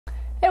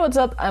Hey, what's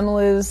up? I'm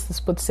Liz, this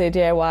is Let's Say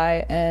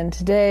DIY, and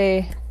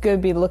today I'm going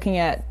to be looking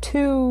at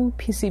two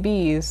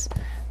PCBs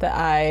that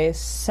I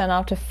sent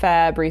off to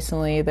Fab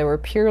recently. They were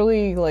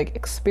purely like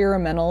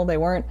experimental. They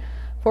weren't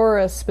for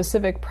a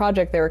specific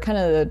project. They were kind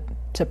of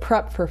to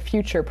prep for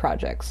future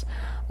projects.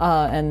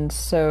 And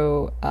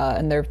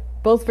they're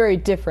both very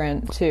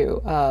different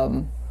too.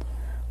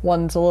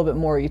 One's a little bit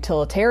more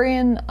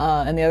utilitarian,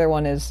 and the other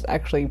one is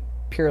actually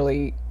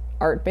purely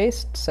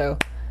art-based. So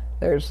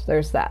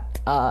there's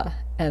that.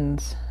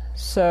 And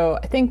so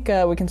I think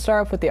we can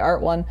start off with the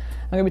art one.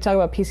 I'm going to be talking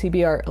about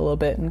PCB art a little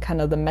bit and kind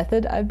of the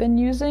method I've been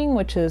using,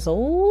 which is a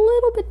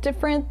little bit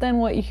different than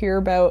what you hear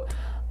about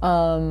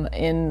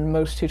in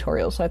most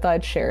tutorials. So I thought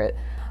I'd share it.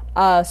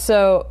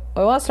 So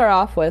what I want to start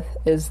off with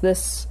is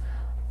this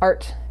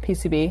art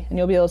PCB, and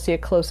you'll be able to see a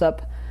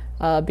close-up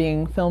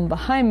being filmed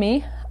behind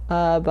me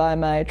by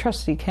my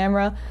trusty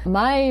camera.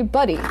 My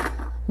buddy,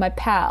 my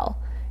pal,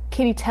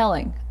 Katie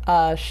Telling,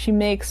 she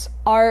makes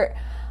art.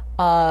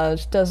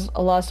 She does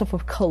a lot of stuff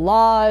with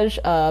collage,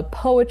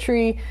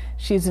 poetry.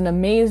 She's an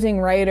amazing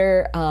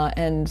writer,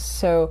 and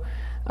so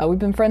we've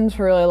been friends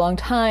for a really long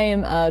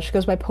time. She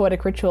goes by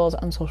Poetic Rituals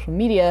on social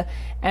media,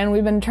 and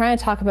we've been trying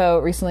to talk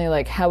about recently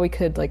like how we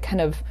could like kind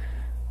of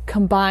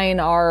combine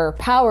our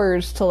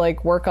powers to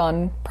like work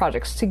on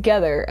projects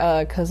together,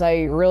 because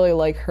I really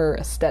like her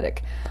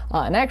aesthetic.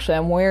 And actually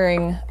I'm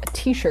wearing a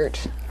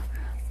t-shirt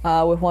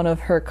with one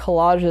of her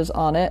collages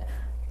on it.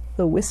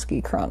 The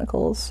Whiskey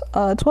Chronicles.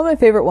 It's one of my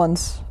favorite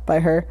ones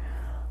by her.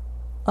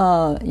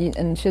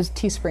 And she has a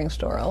Teespring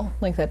store. I'll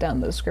link that down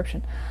in the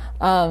description.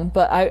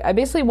 But I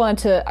basically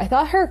I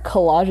thought her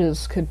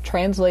collages could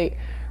translate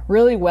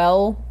really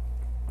well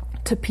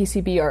to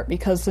PCB art,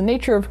 because the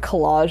nature of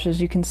collage, as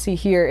you can see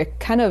here, it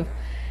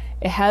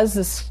has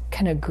this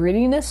kind of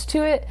grittiness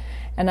to it.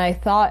 And I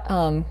thought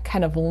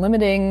kind of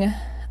limiting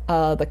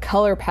the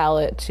color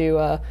palette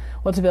to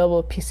what's available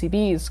with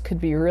PCBs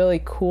could be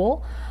really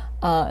cool.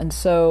 And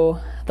so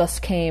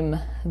thus came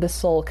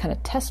this little kind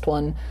of test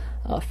one,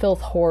 Filth,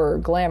 Horror,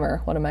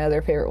 Glamour, one of my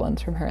other favorite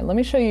ones from her. Let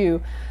me show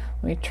you,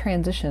 let me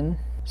transition.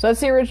 So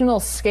that's the original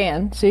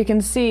scan, so you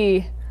can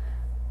see,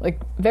 like,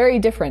 very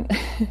different.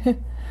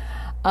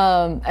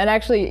 And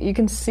actually, you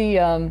can see,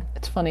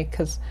 it's funny,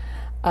 because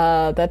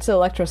that's the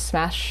Electro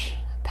Smash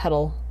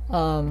pedal,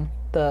 what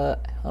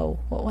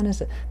one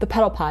is it? The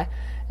Pedal Pi,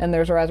 and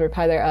there's a Raspberry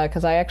Pi there,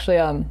 because I actually,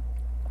 I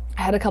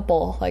had a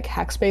couple, like,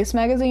 Hackspace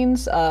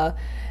magazines,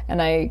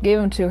 and I gave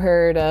them to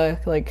her to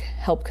like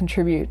help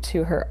contribute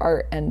to her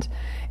art. And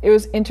it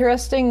was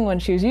interesting when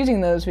she was using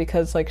those,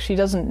 because like she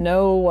doesn't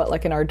know what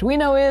like an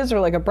Arduino is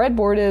or like a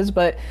breadboard is,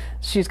 but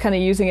she's kind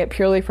of using it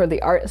purely for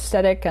the art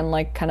aesthetic and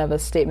like kind of a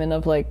statement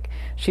of like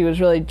she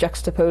was really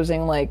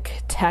juxtaposing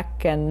like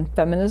tech and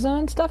feminism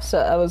and stuff. So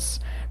that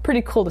was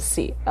pretty cool to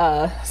see.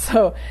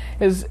 So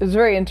it was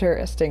very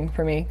interesting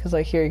for me, because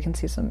like here you can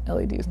see some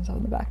LEDs and stuff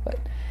in the back. But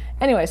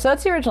anyway, so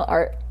that's the original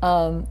art.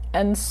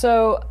 And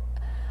so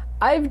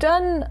I've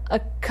done a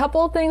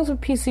couple things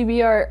with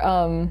PCB art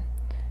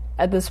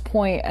at this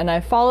point, and I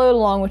followed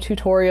along with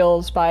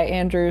tutorials by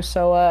Andrew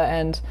Soa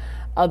and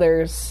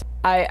others.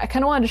 I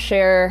kind of wanted to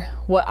share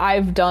what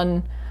I've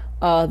done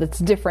that's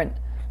different,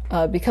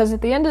 because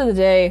at the end of the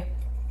day,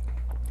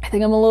 I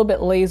think I'm a little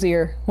bit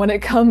lazier when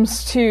it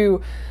comes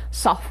to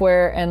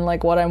software and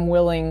like what I'm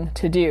willing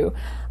to do.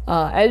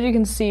 As you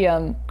can see,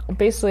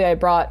 basically I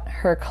brought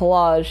her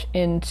collage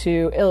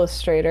into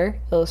Illustrator.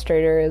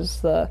 Illustrator is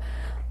the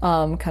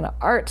kind of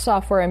art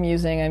software I'm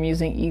using. I'm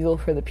using Eagle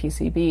for the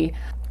PCB.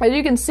 As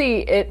you can see,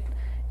 it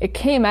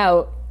came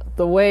out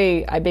the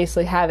way I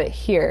basically have it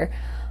here.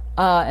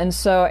 And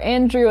so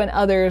Andrew and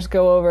others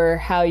go over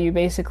how you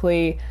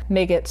basically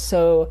make it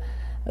so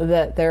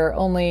that there are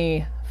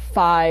only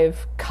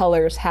 5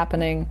 colors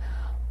happening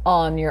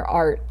on your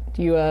art.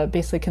 You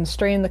basically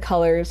constrain the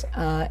colors,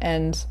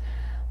 and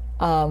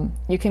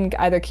you can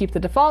either keep the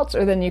defaults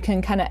or then you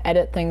can kind of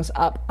edit things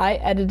up. I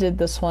edited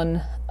this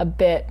one a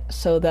bit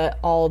so that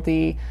all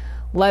the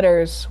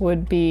letters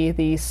would be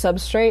the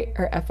substrate,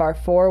 or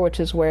FR4, which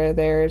is where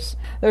there's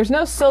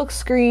no silk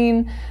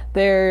screen,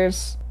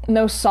 there's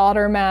no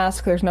solder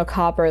mask, there's no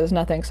copper, there's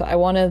nothing. So I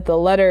wanted the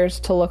letters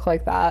to look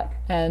like that.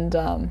 And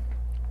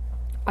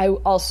I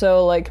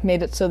also like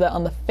made it so that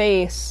on the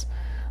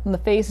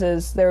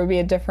faces there would be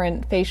a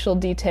different facial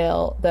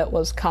detail that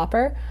was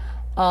copper.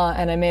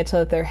 And I made it so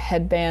that their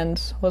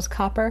headband was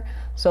copper.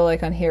 So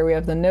like on here we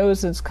have the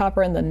nose is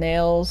copper and the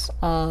nails,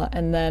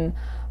 and then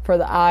for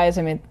the eyes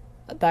I made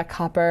that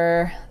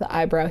copper, the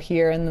eyebrow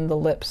here, and then the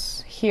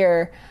lips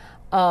here.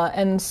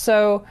 And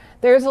so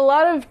there's a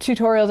lot of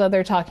tutorials out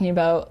there talking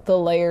about the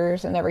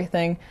layers and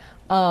everything,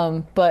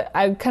 but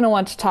I kind of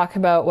want to talk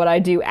about what I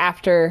do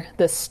after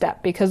this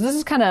step, because this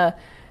is kind of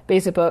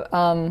basic. But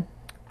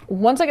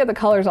once I get the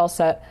colors all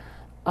set,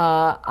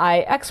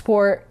 I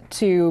export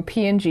to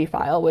PNG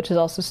file, which is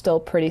also still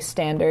pretty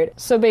standard.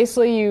 So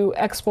basically you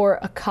export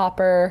a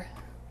copper,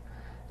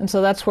 and so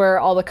that's where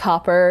all the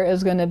copper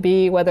is going to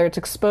be, whether it's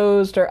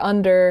exposed or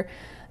under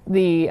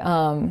the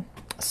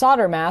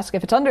solder mask.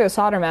 If it's under the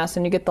solder mask,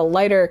 then you get the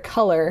lighter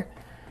color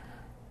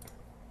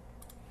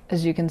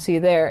as you can see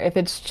there. If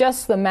it's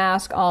just the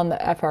mask on the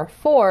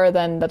FR4,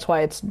 then that's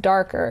why it's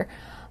darker.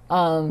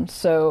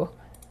 So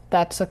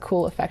that's a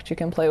cool effect you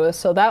can play with.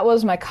 So that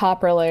was my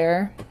copper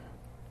layer.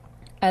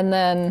 And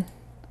then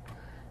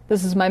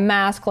this is my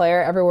mask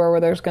layer, everywhere where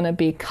there's going to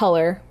be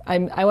color. I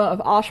went with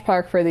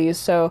Oshpark for these,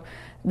 so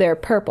they're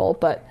purple,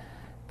 but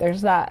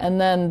there's that.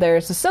 And then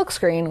there's the silk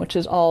screen, which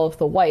is all of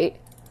the white,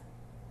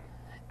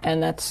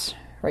 and that's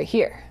right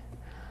here.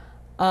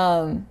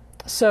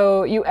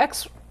 So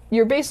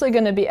you're basically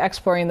going to be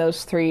exporting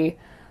those 3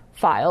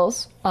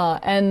 files,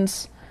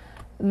 and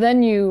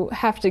then you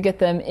have to get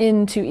them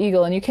into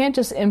Eagle, and you can't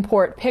just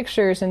import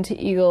pictures into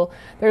Eagle.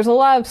 There's a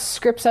lot of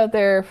scripts out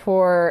there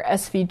for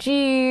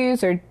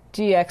SVGs or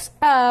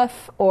DXF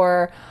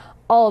or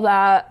all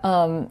that,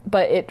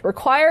 but it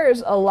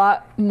requires a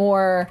lot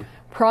more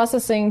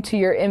processing to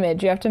your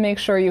image. You have to make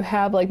sure you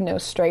have like no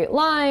straight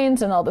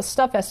lines, and all this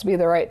stuff has to be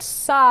the right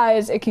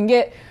size. It can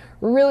get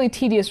really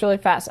tedious really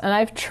fast, and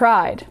I've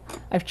tried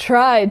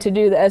to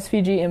do the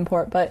SVG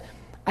import, but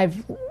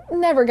I've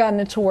never gotten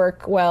it to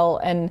work well,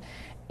 and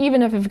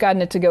even if I've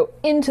gotten it to go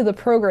into the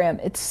program,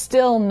 it's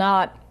still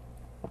not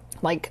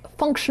like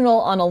functional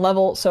on a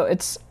level, so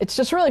it's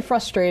just really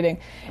frustrating.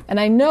 And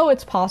I know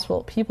it's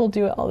possible, people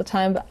do it all the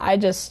time, but I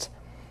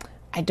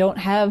don't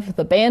have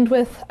the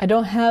bandwidth, I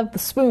don't have the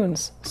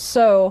spoons.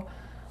 So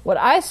what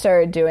I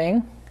started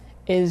doing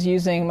is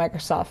using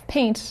Microsoft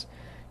Paint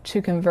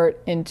to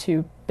convert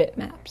into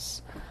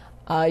bitmaps.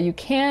 You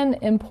can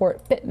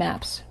import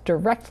bitmaps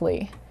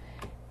directly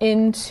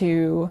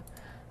into,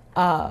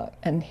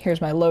 and here's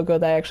my logo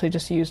that I actually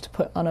just used to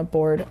put on a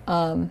board.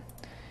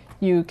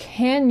 You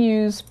can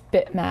use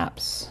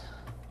bitmaps,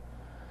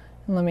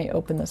 let me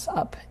open this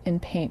up in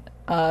Paint,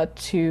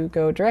 to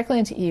go directly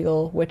into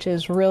Eagle, which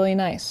is really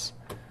nice.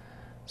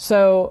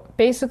 So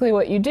basically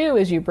what you do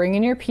is you bring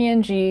in your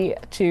PNG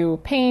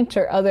to Paint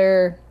or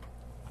other,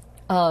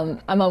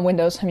 I'm on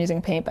Windows, I'm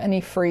using Paint, but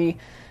any free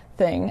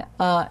thing,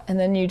 and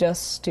then you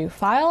just do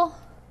File,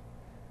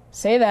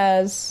 Save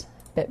As,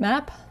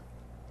 Bitmap,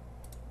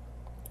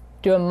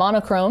 do a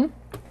monochrome,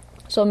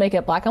 so make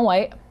it black and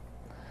white.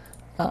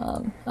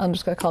 I'm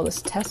just going to call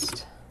this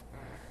test.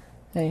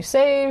 Then you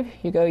save,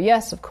 you go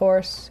yes, of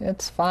course,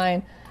 it's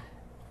fine.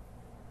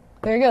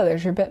 There you go,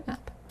 there's your bitmap.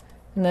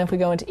 And then if we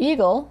go into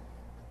Eagle,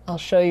 I'll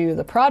show you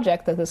the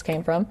project that this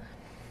came from.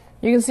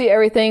 You can see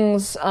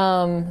everything's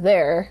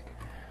there,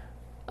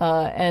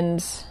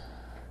 and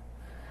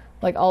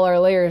like all our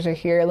layers are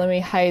here. Let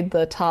me hide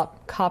the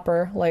top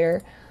copper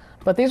layer.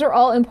 But these are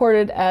all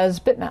imported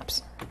as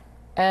bitmaps,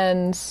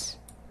 and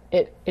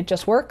it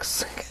just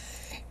works.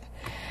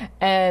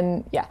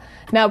 And yeah,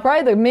 now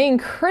probably the main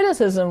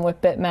criticism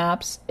with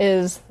bitmaps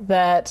is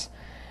that,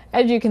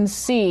 as you can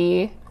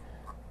see,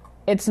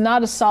 it's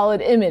not a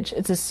solid image,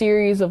 it's a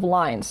series of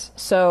lines.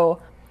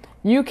 So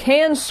you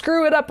can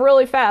screw it up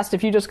really fast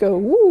if you just go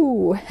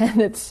woo,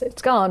 and it's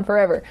gone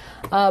forever.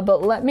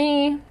 But let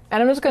me, and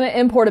I'm just going to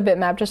import a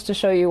bitmap just to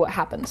show you what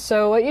happens.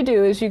 So what you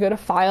do is you go to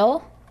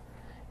File,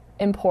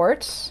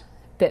 Import,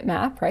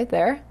 Bitmap, right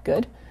there,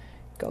 good.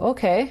 Go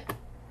OK.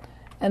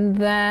 And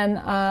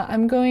then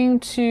I'm going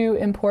to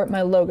import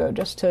my logo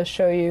just to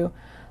show you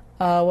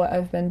what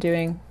I've been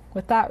doing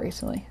with that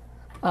recently.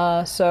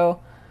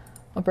 So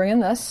I'll bring in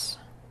this,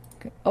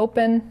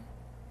 open.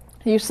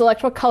 You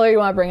select what color you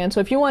want to bring in. So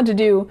if you want to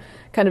do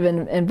kind of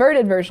an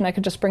inverted version, I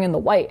could just bring in the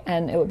white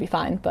and it would be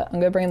fine. But I'm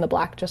going to bring in the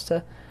black just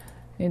to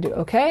do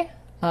OK.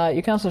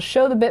 You can also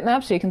show the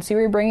bitmap so you can see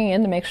what you're bringing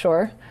in to make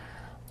sure.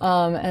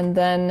 And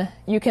then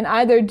you can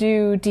either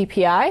do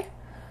DPI,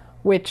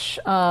 which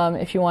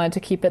if you wanted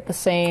to keep it the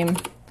same,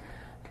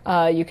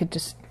 you could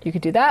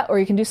do that, or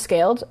you can do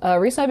scaled.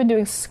 Recently I've been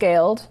doing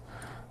scaled.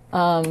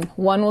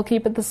 One will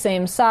keep it the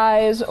same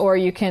size, or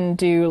you can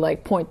do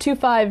like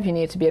 0.25 if you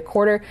need it to be a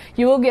quarter.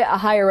 You will get a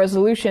higher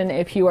resolution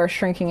if you are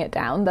shrinking it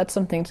down. That's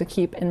something to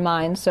keep in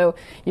mind. So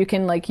you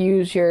can like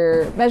use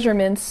your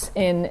measurements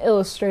in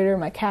Illustrator.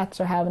 My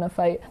cats are having a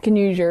fight. You can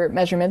use your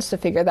measurements to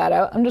figure that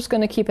out. I'm just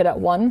going to keep it at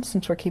 1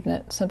 since we're keeping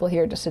it simple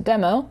here, just a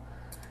demo.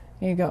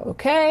 You go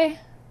OK.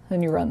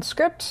 Then you run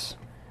script,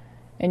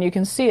 and you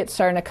can see it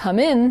starting to come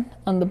in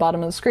on the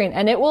bottom of the screen.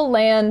 And it will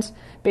land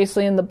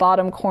basically in the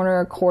bottom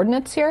corner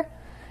coordinates here.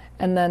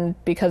 And then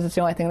because it's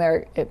the only thing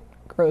there, it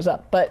grows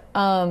up. But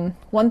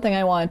one thing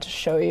I wanted to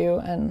show you,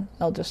 and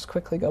I'll just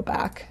quickly go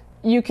back.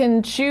 You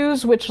can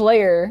choose which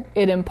layer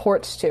it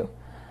imports to.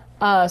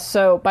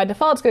 So by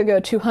default, it's going to go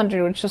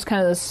 200, which is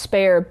kind of the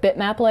spare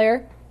bitmap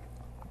layer.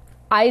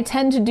 I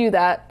tend to do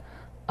that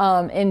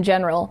in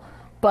general.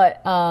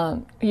 But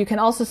you can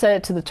also set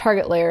it to the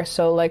target layer.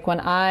 So like when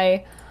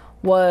I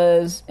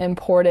was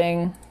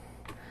importing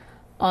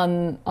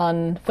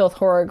on Filth,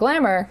 Horror,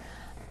 Glamour,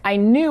 I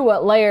knew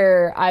what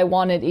layer I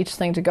wanted each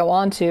thing to go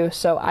onto,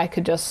 so I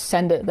could just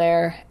send it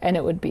there and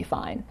it would be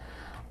fine.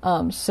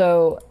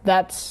 So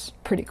that's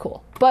pretty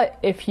cool. But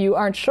if you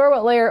aren't sure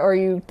what layer, or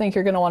you think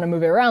you're going to want to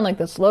move it around, like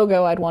this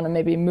logo, I'd want to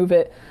maybe move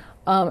it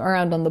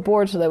around on the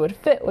board so that it would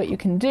fit. What you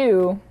can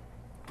do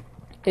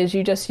is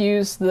you just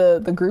use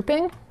the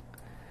grouping,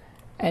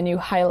 and you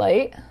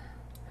highlight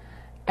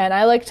And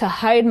I like to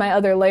hide my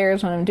other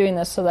layers when I'm doing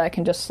this so that I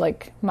can just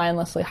like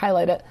mindlessly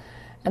highlight it.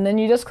 And then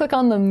you just click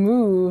on the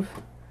move,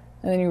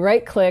 and then you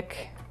right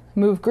click,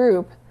 move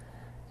group,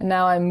 and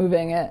now I'm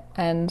moving it,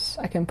 and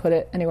I can put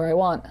it anywhere I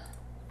want.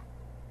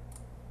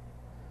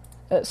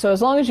 So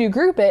as long as you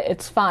group it,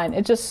 it's fine.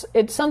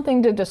 It's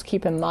something to just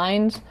keep in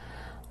mind.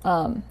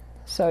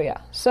 So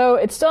yeah, so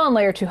it's still on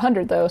layer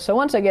 200 though. So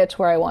once I get to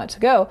where I want it to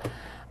go,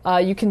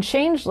 you can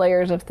change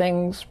layers of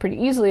things pretty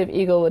easily of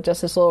Eagle with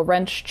just this little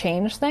wrench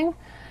change thing.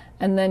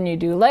 And then you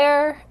do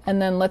layer,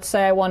 and then let's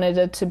say I wanted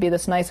it to be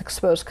this nice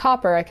exposed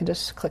copper, I could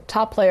just click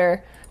top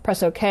layer,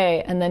 press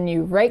OK, and then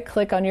you right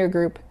click on your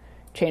group,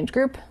 change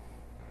group,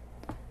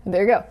 and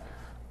there you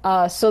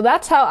go. So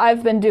that's how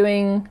I've been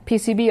doing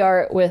PCB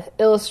art with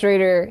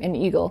Illustrator and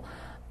Eagle.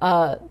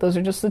 Those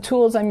are just the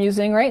tools I'm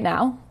using right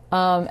now,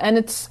 and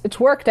it's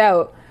worked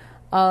out.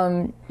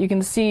 You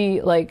can see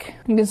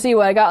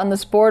what I got on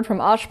this board from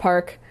Osh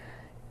Park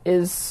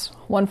is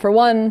one for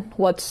one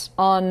what's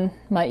on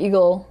my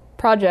Eagle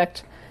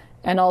project,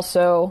 and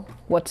also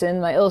what's in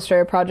my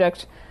Illustrator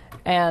project,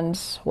 and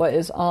what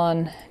is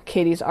on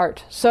Katie's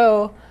art.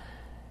 So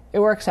it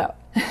works out.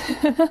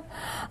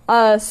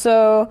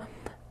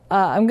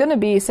 I'm going to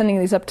be sending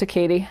these up to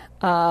Katie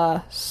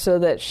so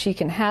that she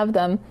can have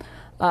them.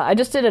 I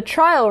just did a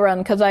trial run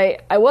because I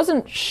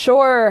wasn't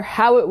sure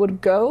how it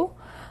would go.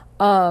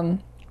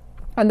 And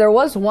there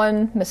was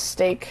one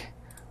mistake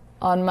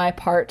on my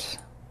part.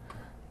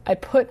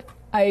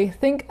 I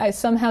think I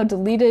somehow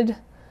deleted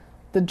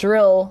the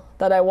drill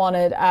that I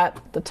wanted at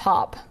the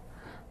top,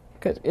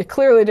 because it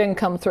clearly didn't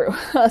come through.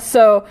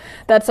 So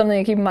that's something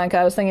to keep in mind, because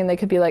I was thinking they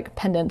could be like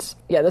pendants.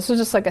 Yeah, this was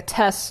just like a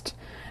test,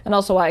 and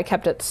also why I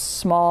kept it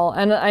small.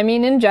 And I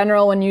mean, in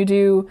general, when you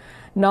do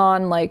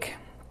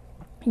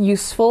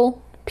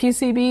useful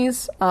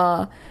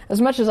PCBs,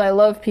 as much as I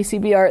love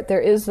PCB art,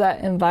 there is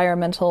that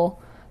environmental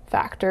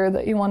factor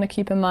that you want to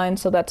keep in mind.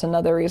 So that's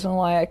another reason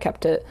why I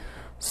kept it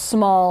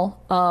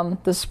small.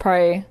 This is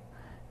probably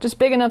just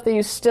big enough that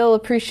you still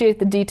appreciate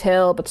the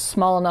detail, but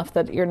small enough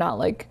that you're not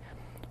like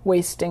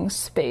wasting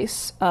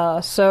space.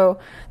 So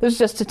this is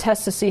just a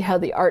test to see how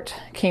the art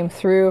came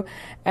through,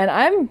 and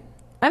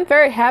I'm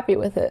very happy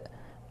with it.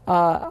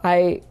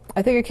 I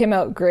think it came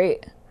out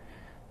great.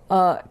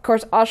 Of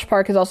course, Osh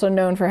Park is also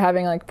known for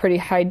having like pretty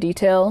high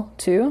detail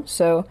too.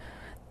 So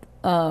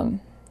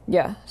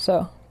yeah,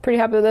 so pretty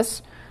happy with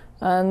this,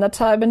 and that's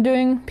how I've been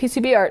doing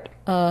PCB art.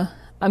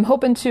 I'm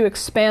hoping to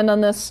expand on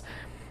this.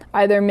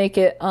 Either make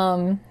it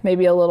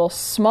maybe a little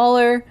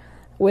smaller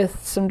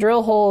with some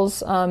drill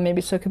holes,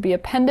 maybe so it could be a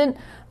pendant,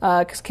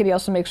 because Kitty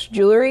also makes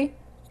jewelry,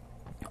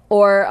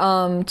 or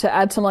to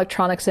add some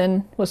electronics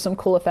in with some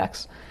cool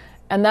effects.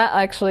 And that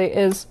actually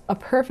is a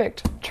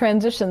perfect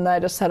transition that I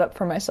just set up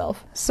for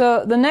myself.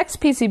 So the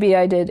next PCB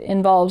I did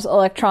involves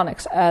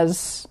electronics,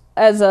 as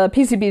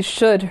PCBs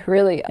should,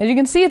 really. As you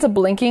can see, it's a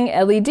blinking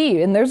LED,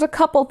 and there's a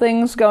couple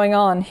things going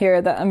on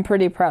here that I'm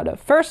pretty proud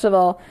of. First of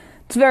all,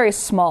 it's very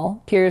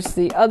small. Here's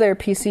the other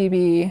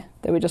PCB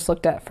that we just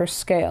looked at for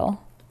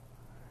scale.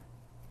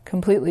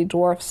 Completely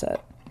dwarfs it.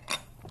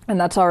 And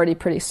that's already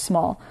pretty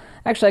small.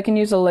 Actually, I can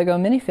use a Lego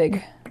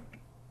minifig.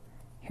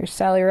 Here's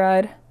Sally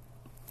Ride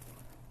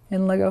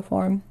in Lego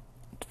form.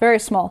 It's very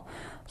small.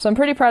 So I'm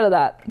pretty proud of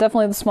that.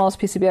 Definitely the smallest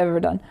PCB I've ever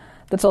done.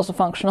 That's also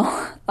functional.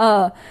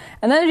 And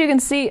then as you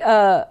can see,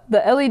 the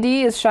LED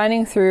is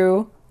shining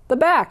through the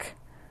back,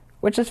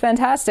 which is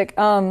fantastic.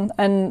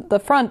 And the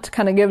front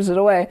kind of gives it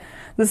away.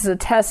 This is a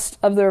test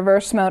of the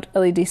reverse mount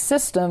LED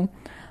system.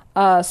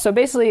 So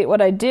basically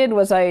what I did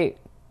was I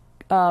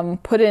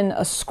put in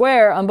a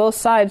square on both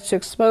sides to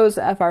expose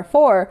the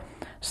FR4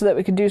 so that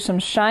we could do some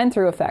shine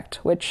through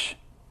effect, which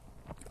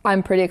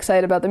I'm pretty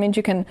excited about. That means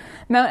you can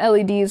mount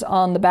LEDs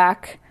on the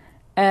back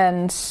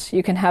and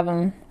you can have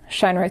them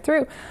shine right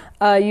through.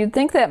 You'd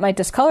think that might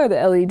discolor the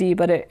LED,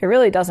 but it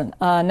really doesn't.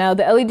 Now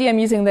the LED I'm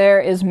using there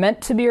is meant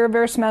to be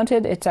reverse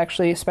mounted. It's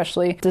actually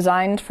especially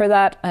designed for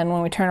that, and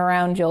when we turn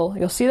around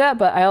you'll see that.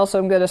 But I also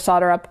am going to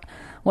solder up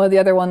one of the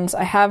other ones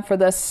I have for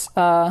this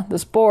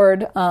this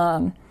board,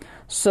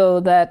 so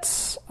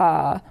that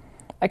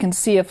I can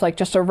see if like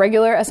just a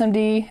regular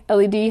SMD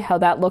LED, how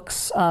that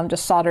looks,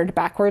 just soldered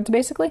backwards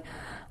basically.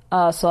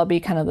 So that'll be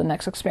kind of the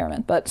next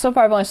experiment. But so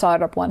far I've only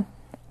soldered up one.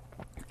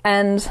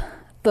 And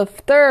the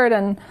third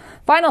and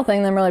final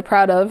thing that I'm really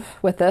proud of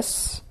with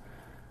this,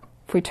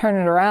 if we turn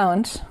it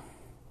around,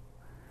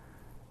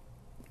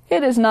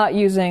 it is not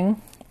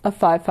using a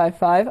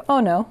 555.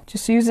 Oh no,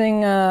 just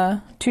using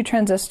 2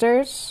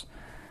 transistors,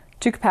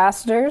 2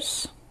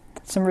 capacitors,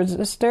 some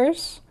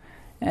resistors,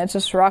 and it's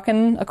just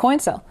rocking a coin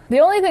cell. The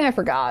only thing I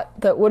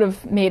forgot that would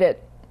have made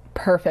it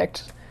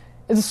perfect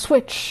is a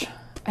switch.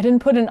 I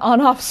didn't put an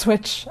on-off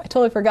switch. I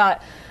totally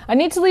forgot. I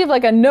need to leave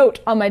like a note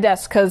on my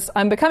desk because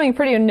I'm becoming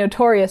pretty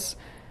notorious,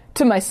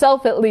 to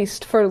myself at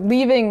least, for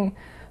leaving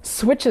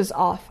switches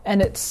off,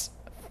 and it's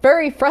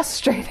very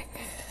frustrating.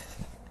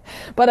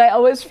 But I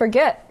always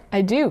forget.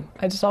 I do.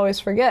 I just always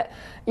forget.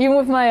 Even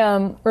with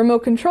my remote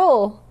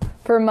control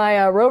for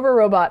my rover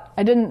robot,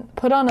 I didn't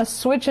put on a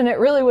switch, and it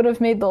really would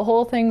have made the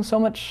whole thing so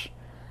much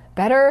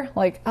better.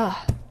 Like,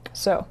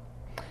 so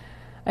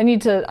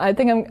I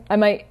think I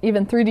might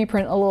even 3D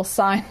print a little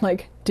sign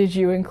like, did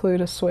you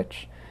include a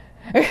switch?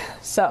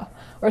 So,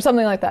 or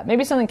something like that.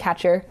 Maybe something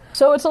catchier.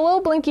 So it's a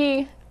little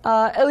blinky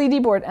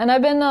LED board. And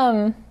I've been,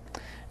 and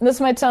this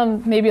might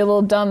sound maybe a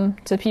little dumb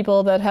to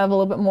people that have a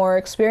little bit more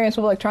experience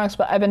with electronics,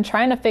 but I've been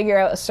trying to figure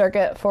out a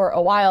circuit for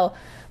a while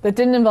that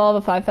didn't involve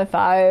a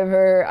 555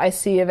 or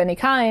IC of any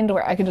kind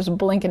where I could just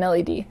blink an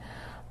LED.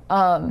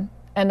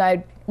 And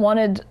I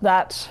wanted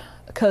that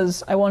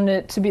because I wanted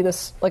it to be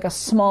this, like a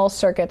small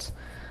circuit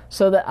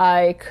so that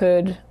I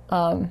could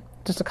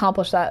just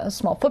accomplish that in a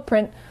small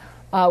footprint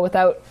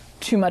without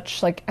too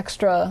much like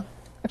extra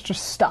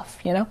stuff,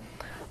 you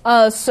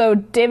know? So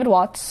David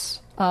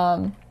Watts,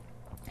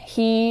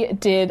 he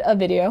did a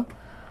video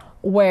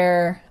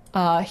where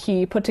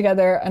he put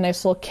together a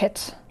nice little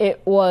kit.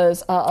 It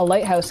was a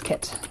lighthouse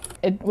kit.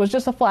 It was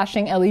just a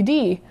flashing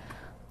LED,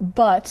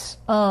 but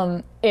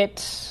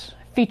it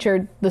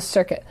featured the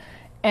circuit.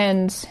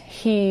 And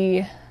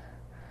he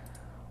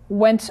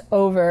went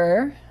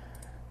over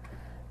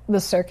the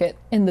circuit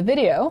in the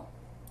video,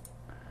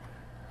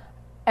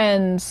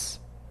 and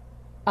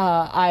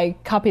I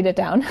copied it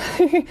down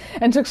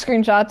and took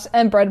screenshots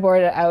and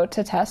breadboarded it out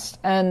to test,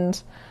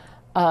 and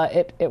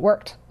it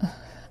worked.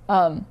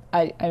 I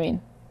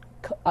mean,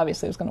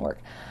 obviously it was going to work.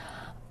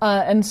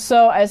 And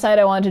so I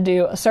decided I wanted to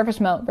do a surface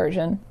mount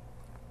version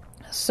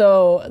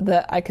so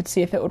that I could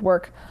see if it would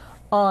work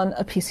on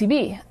a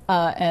PCB.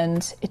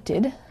 And it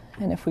did.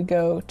 And if we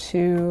go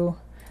to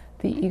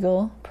the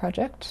Eagle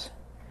project,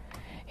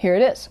 here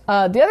it is.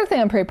 The other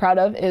thing I'm pretty proud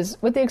of is,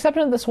 with the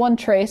exception of this one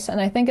trace, and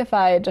I think if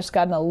I had just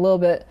gotten a little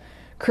bit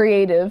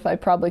creative, I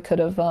probably could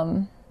have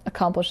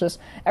accomplished this.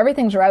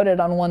 Everything's routed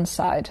on one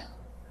side.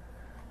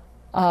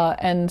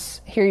 And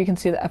here you can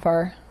see the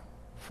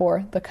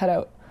FR4, the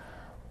cutout.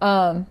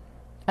 And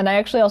I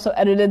actually also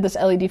edited this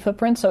LED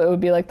footprint so it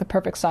would be like the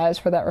perfect size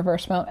for that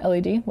reverse mount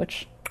LED,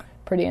 which I'm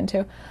pretty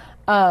into.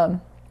 And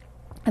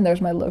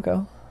there's my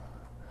logo,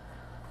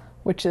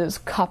 which is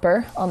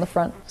copper on the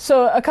front.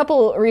 So a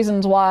couple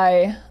reasons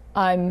why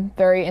I'm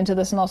very into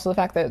this, and also the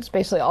fact that it's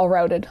basically all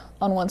routed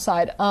on one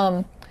side.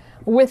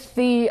 With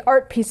the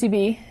Art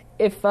PCB,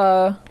 if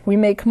we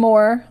make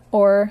more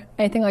or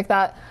anything like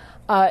that,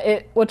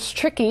 what's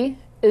tricky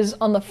is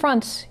on the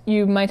front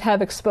you might have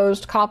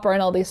exposed copper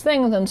and all these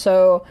things, and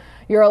so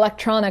your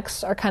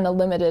electronics are kind of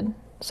limited.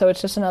 So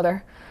it's just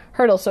another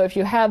hurdle. So if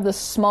you have this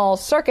small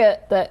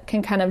circuit that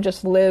can kind of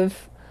just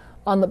live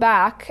on the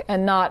back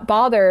and not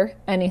bother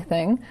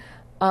anything,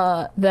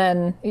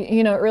 then,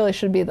 you know, it really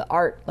should be the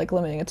Art like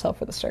limiting itself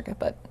for the circuit,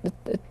 but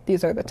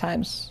these are the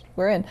times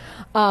we're in.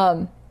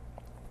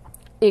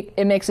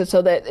 It makes it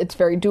so that it's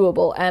very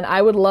doable, and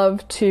I would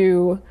love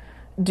to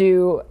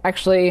do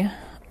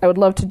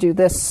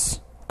this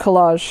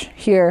collage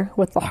here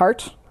with the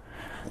heart,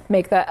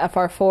 make that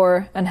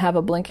FR4 and have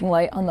a blinking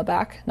light on the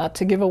back. Not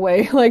to give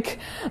away like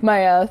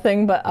my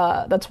thing, but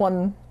that's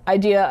one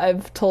idea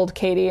I've told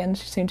Katie and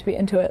she seemed to be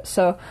into it.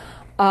 So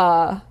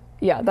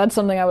yeah, that's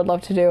something I would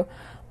love to do.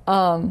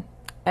 And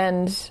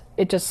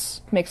it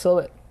just makes it a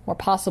little bit more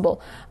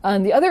possible.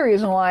 And the other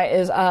reason why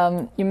is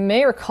you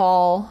may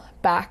recall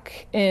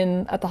back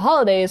at the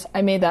holidays,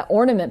 I made that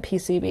ornament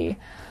PCB.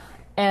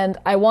 And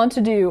I want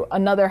to do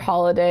another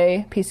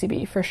holiday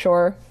PCB for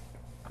sure,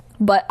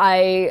 but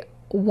I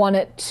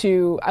wanted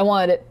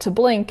it to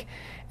blink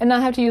and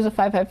not have to use a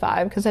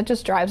 555 because that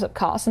just drives up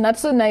costs. And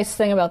that's the nice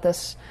thing about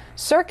this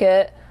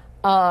circuit,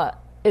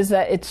 is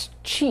that it's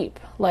cheap.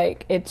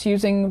 Like, it's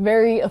using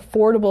very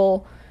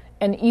affordable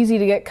and easy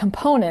to get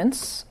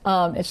components.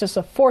 It's just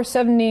a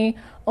 470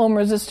 ohm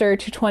resistor,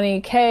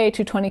 220K,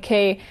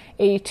 220K,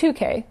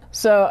 82K.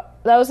 So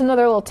that was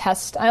another little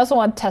test. I also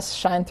want to test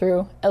shine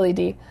through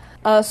LED.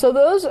 So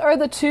those are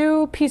the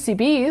two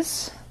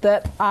PCBs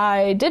that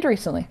I did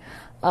recently.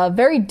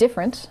 Very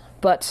different,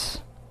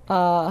 but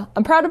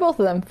I'm proud of both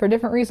of them for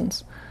different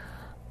reasons.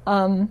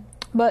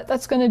 But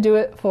that's going to do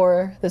it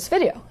for this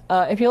video.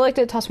 If you liked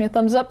it, toss me a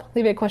thumbs up,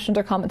 leave any questions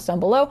or comments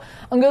down below.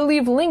 I'm going to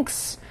leave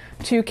links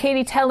to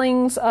Katie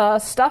Telling's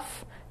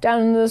stuff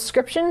down in the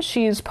description.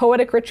 She's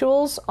Poetic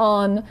Rituals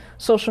on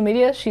social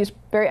media. She's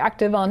very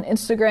active on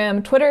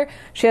Instagram, Twitter.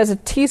 She has a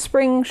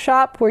Teespring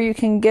shop where you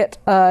can get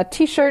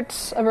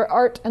t-shirts of her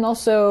art and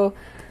also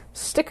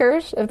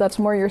stickers, if that's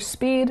more your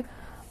speed.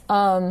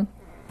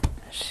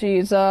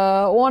 She's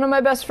one of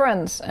my best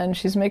friends, and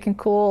she's making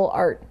cool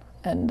art.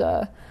 And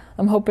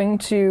I'm hoping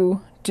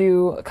to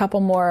do a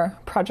couple more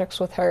projects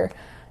with her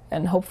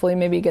and hopefully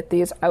maybe get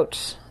these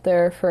out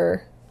there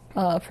for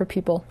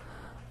people.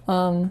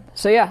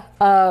 So yeah,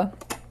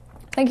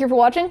 thank you for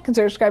watching.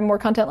 Consider subscribing more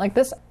content like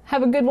this.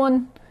 Have a good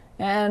one,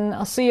 and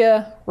I'll see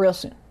you real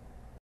soon.